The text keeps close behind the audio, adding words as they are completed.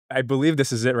I believe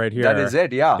this is it right here. That is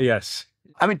it, yeah. Yes.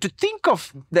 I mean, to think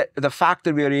of the fact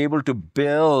that we are able to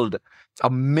build a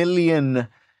million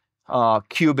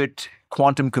qubit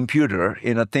quantum computer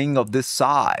in a thing of this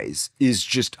size is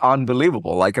just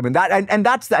unbelievable. Like, I mean, and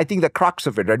that's, I think, the crux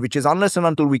of it, right? Which is, unless and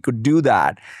until we could do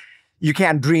that, you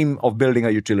can't dream of building a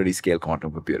utility scale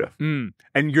quantum computer.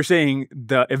 And you're saying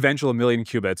the eventual million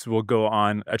qubits will go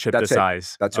on a chip this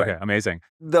size. That's right. Okay, amazing.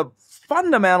 The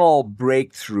fundamental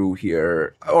breakthrough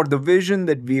here, or the vision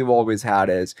that we've always had,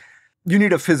 is you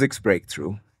need a physics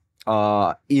breakthrough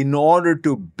in order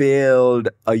to build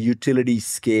a utility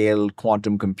scale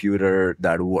quantum computer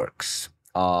that works.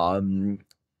 And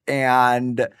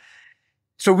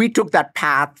so we took that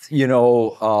path,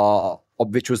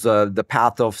 which was the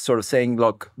path of sort of saying,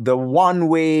 look, the one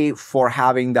way for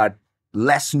having that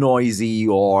less noisy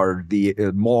or the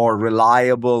more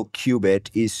reliable qubit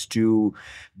is to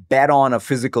bet on a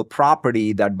physical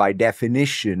property that by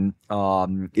definition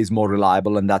is more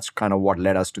reliable. And that's kind of what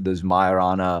led us to this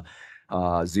Majorana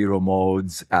zero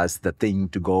modes as the thing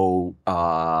to go,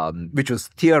 which was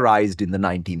theorized in the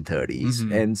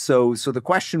 1930s. And so the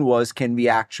question was, can we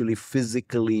actually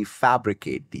physically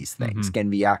fabricate these things? Can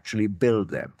we actually build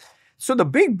them? So the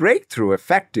big breakthrough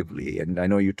effectively, and I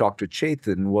know you talked to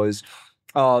Chetan, was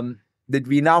that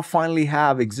we now finally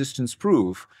have existence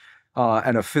proof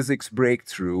and a physics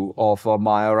breakthrough of a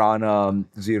Majorana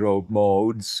zero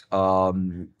modes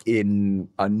in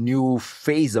a new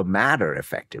phase of matter,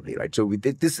 effectively, right? So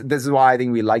this is why I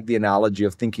think we like the analogy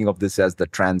of thinking of this as the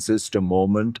transistor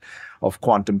moment of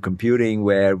quantum computing,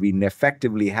 where we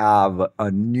effectively have a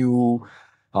new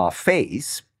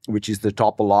phase, which is the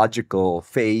topological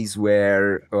phase,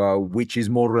 where which is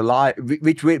more reliable,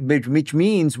 which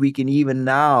means we can even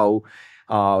now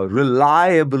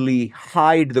reliably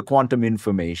hide the quantum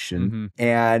information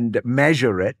and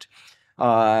measure it,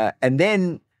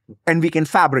 and we can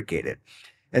fabricate it.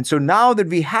 And so now that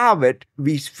we have it,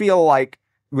 we feel like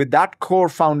with that core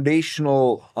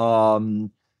foundational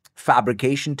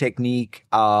fabrication technique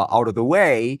out of the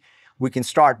way, we can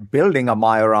start building a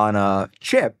Majorana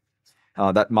chip.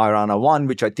 That Majorana 1,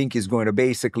 which I think is going to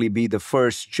basically be the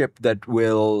first chip that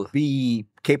will be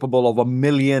capable of 1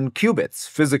 million qubits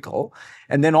physical.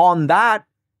 And then on that,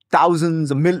 thousands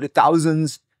of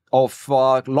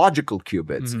logical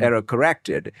qubits, error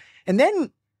corrected. And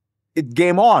then it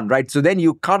game on, right? So then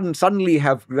you suddenly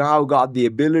have now got the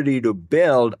ability to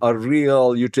build a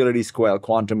real utility scale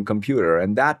quantum computer.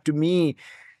 And that, to me,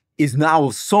 is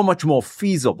now so much more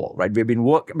feasible, right? We've been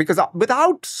working, because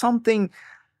without something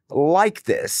like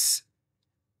this,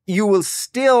 you will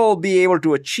still be able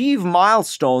to achieve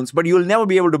milestones, but you'll never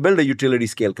be able to build a utility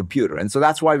scale computer. And so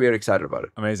that's why we're excited about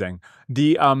it. Amazing.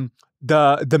 The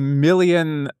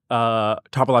million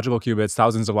topological qubits,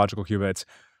 thousands of logical qubits,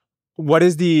 what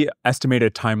is the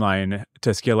estimated timeline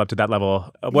to scale up to that level?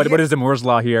 What is the Moore's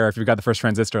law here if you've got the first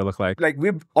transistor look like? Like,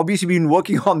 we've obviously been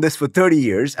working on this for 30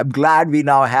 years. I'm glad we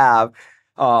now have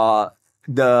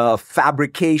the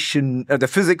fabrication, the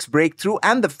physics breakthrough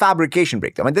and the fabrication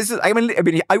breakthrough. I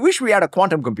mean, I wish we had a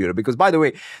quantum computer, because, by the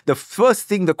way, the first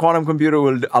thing the quantum computer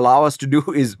will allow us to do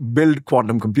is build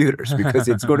quantum computers, because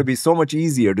it's going to be so much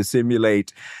easier to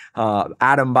simulate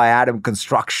atom by atom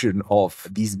construction of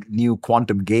these new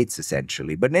quantum gates,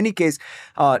 essentially. But in any case,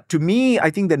 to me,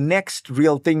 I think the next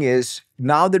real thing is,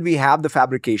 now that we have the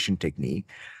fabrication technique,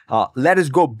 let us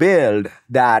go build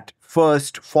that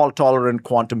first fault-tolerant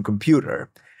quantum computer.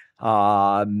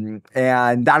 And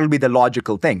that'll be the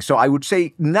logical thing. So I would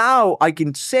say now I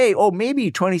can say, oh,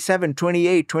 maybe 27,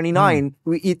 28, 29,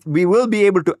 we will be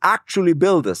able to actually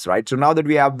build this, right? So now that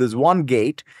we have this one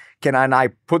gate, can I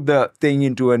put the thing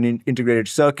into an integrated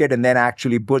circuit and then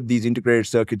actually put these integrated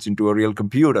circuits into a real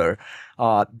computer?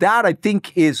 That, I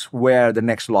think, is where the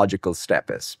next logical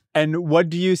step is. And what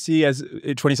do you see as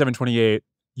 27, 28?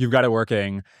 You've got it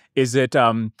working. Is it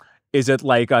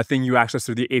like a thing you access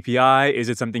through the API? Is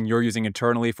it something you're using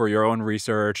internally for your own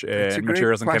research in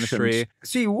materials and chemistry?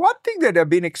 See, one thing that I've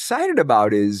been excited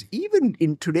about is, even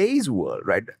in today's world,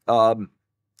 right?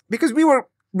 Because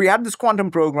we had this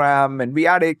quantum program, and we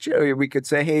could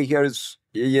say, hey, here's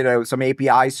some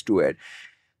APIs to it.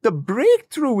 The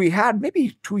breakthrough we had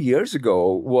maybe 2 years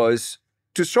ago was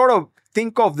to sort of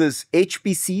think of this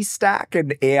HPC stack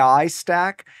and AI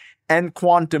stack and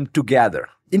quantum together.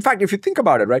 In fact, if you think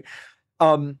about it, right,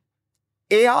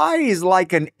 AI is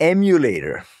like an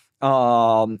emulator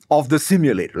of the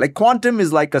simulator. Like, quantum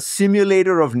is like a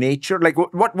simulator of nature. Like,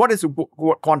 what is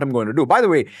quantum going to do? By the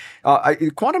way,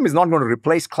 quantum is not going to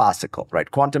replace classical,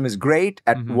 right? Quantum is great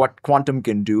at what quantum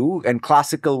can do, and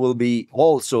classical will be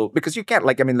also, because you can't,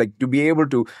 to be able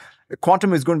to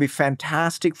Quantum is going to be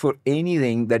fantastic for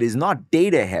anything that is not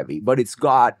data heavy, but it's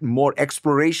got more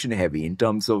exploration heavy in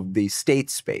terms of the state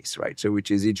space, right? So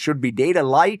which is, it should be data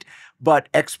light,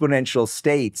 but exponential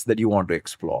states that you want to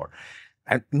explore.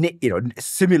 And,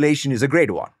 simulation is a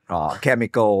great one.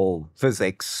 Chemical,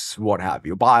 physics, what have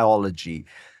you, biology.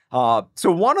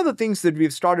 So one of the things that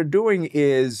we've started doing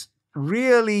is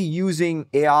really using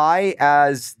AI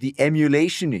as the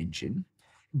emulation engine.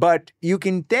 But you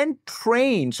can then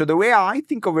train. So the way I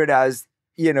think of it as,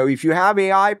 if you have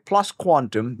AI plus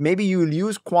quantum, maybe you'll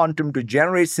use quantum to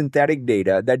generate synthetic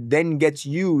data that then gets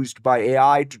used by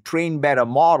AI to train better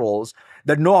models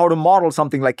that know how to model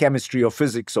something like chemistry or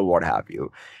physics or what have you.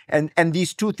 And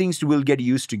these two things will get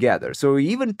used together. So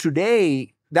even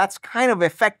today, that's kind of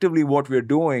effectively what we're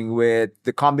doing with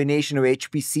the combination of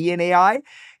HPC and AI.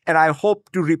 And I hope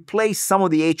to replace some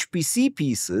of the HPC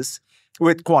pieces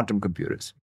with quantum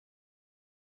computers.